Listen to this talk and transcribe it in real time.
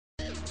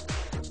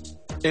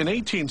In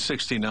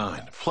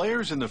 1869,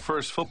 players in the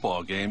first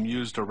football game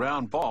used a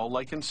round ball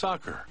like in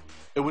soccer.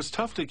 It was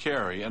tough to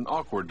carry and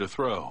awkward to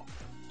throw,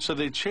 so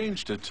they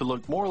changed it to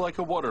look more like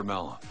a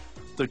watermelon.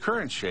 The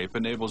current shape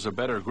enables a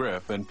better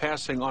grip and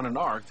passing on an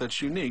arc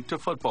that's unique to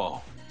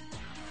football.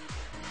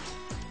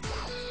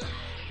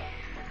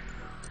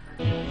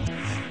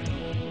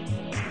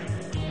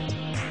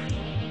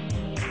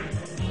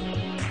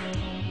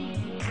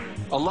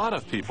 A lot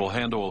of people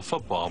handle a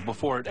football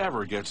before it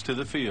ever gets to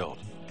the field.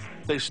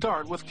 They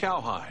start with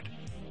cowhide.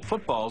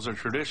 Footballs are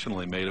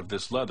traditionally made of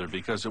this leather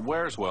because it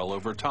wears well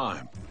over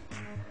time.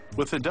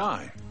 With a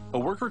die, a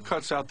worker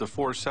cuts out the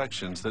 4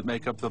 sections that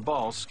make up the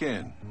ball's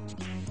skin.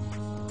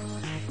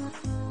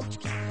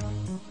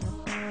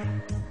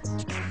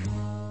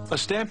 A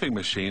stamping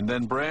machine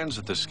then brands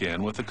the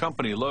skin with the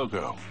company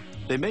logo.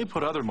 They may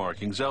put other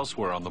markings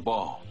elsewhere on the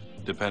ball,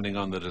 depending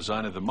on the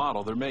design of the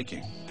model they're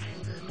making.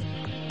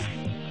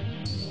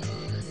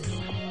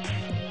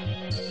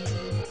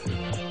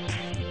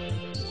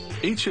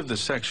 Each of the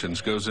sections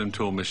goes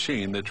into a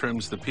machine that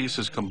trims the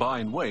piece's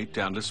combined weight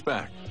down to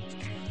spec.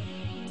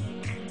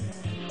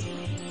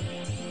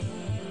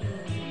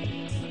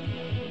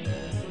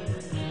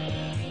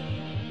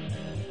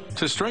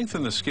 To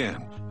strengthen the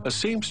skin, a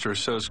seamstress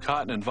sews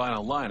cotton and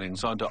vinyl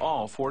linings onto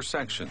all 4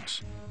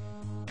 sections.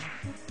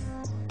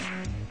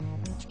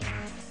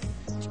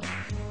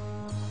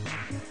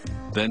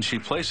 Then she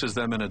places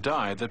them in a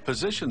die that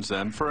positions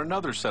them for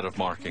another set of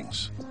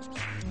markings.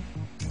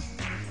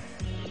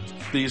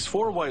 These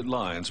 4 white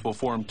lines will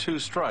form 2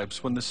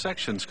 stripes when the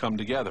sections come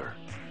together.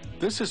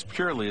 This is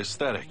purely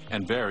aesthetic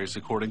and varies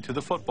according to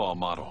the football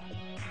model.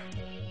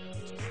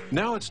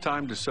 Now it's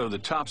time to sew the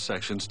top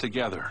sections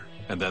together,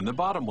 and then the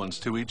bottom ones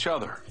to each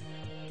other.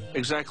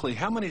 Exactly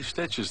how many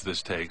stitches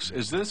this takes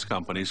is this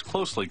company's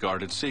closely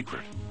guarded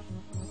secret.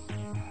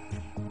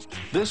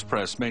 This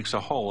press makes a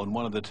hole in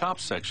one of the top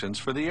sections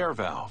for the air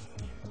valve.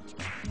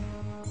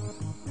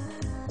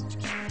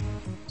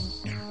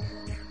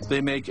 They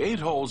make 8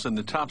 holes in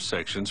the top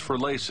sections for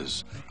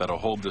laces that'll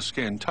hold the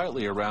skin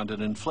tightly around an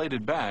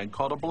inflated bag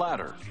called a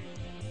bladder.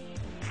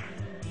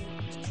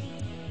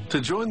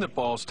 To join the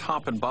ball's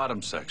top and bottom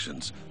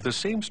sections, the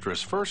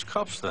seamstress first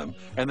cups them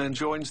and then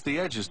joins the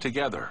edges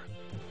together.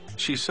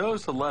 She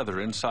sews the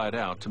leather inside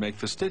out to make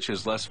the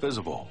stitches less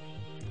visible.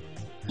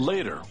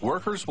 Later,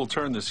 workers will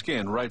turn the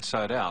skin right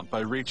side out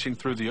by reaching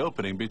through the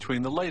opening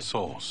between the lace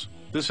holes.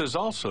 This is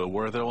also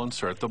where they'll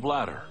insert the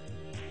bladder.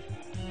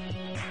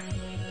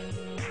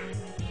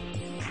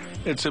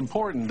 It's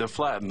important to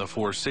flatten the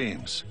 4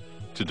 seams.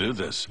 To do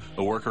this,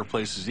 a worker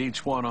places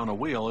each one on a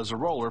wheel as a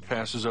roller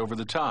passes over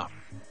the top.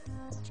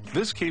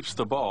 This keeps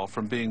the ball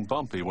from being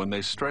bumpy when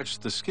they stretch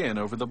the skin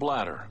over the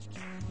bladder.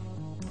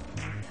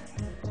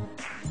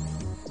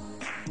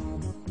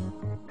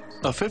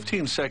 A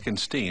 15-second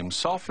steam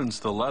softens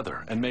the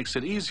leather and makes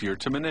it easier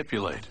to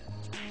manipulate.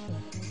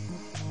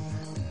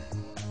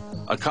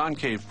 A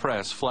concave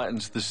press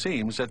flattens the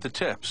seams at the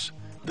tips.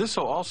 This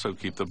will also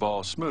keep the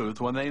ball smooth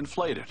when they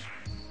inflate it.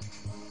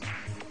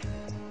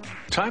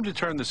 Time to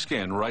turn the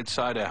skin right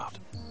side out.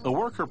 A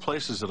worker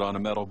places it on a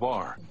metal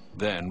bar.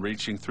 Then,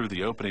 reaching through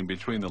the opening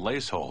between the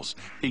lace holes,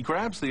 he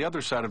grabs the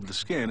other side of the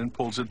skin and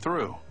pulls it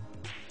through.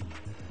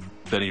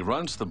 Then he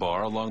runs the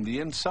bar along the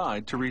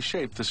inside to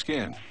reshape the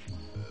skin.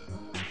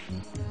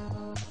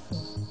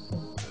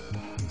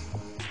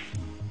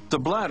 The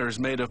bladder's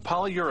made of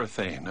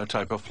polyurethane, a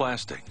type of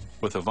plastic,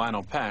 with a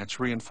vinyl patch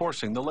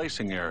reinforcing the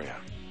lacing area.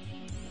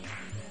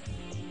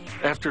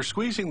 After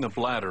squeezing the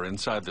bladder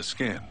inside the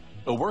skin,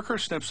 a worker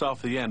snips off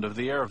the end of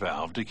the air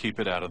valve to keep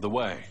it out of the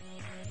way.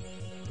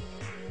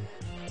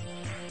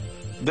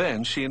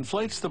 Then she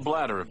inflates the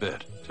bladder a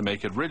bit to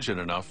make it rigid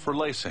enough for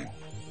lacing.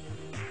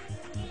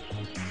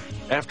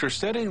 After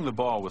steadying the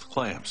ball with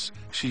clamps,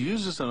 she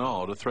uses an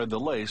awl to thread the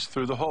lace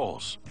through the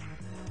holes.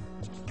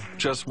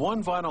 Just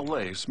one vinyl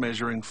lace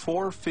measuring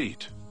 4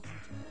 feet.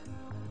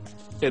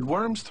 It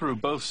worms through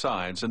both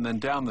sides and then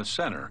down the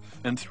center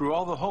and through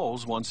all the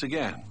holes once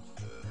again.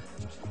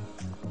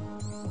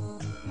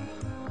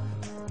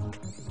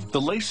 The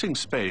lacing's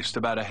spaced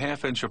about a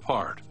 ½ inch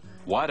apart,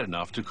 wide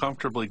enough to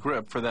comfortably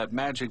grip for that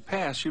magic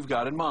pass you've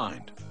got in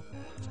mind.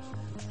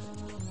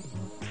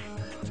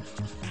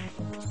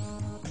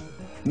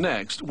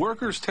 Next,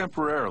 workers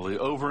temporarily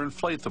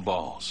overinflate the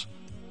balls.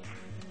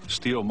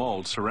 Steel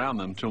molds surround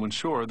them to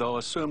ensure they'll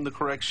assume the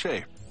correct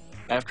shape.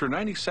 After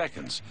 90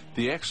 seconds,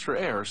 the extra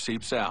air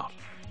seeps out.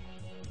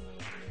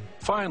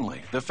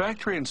 Finally, the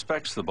factory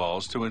inspects the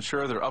balls to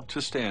ensure they're up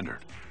to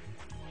standard.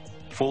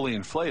 Fully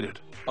inflated,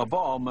 a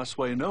ball must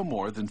weigh no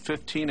more than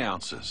 15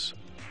 ounces.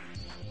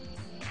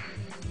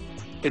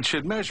 It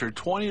should measure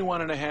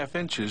 21½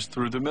 inches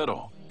through the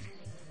middle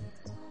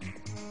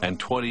and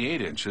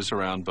 28 inches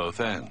around both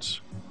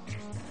ends.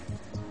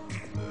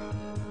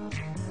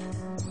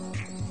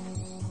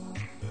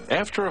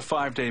 After a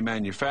 5-day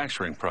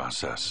manufacturing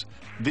process,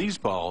 these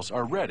balls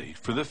are ready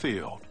for the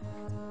field.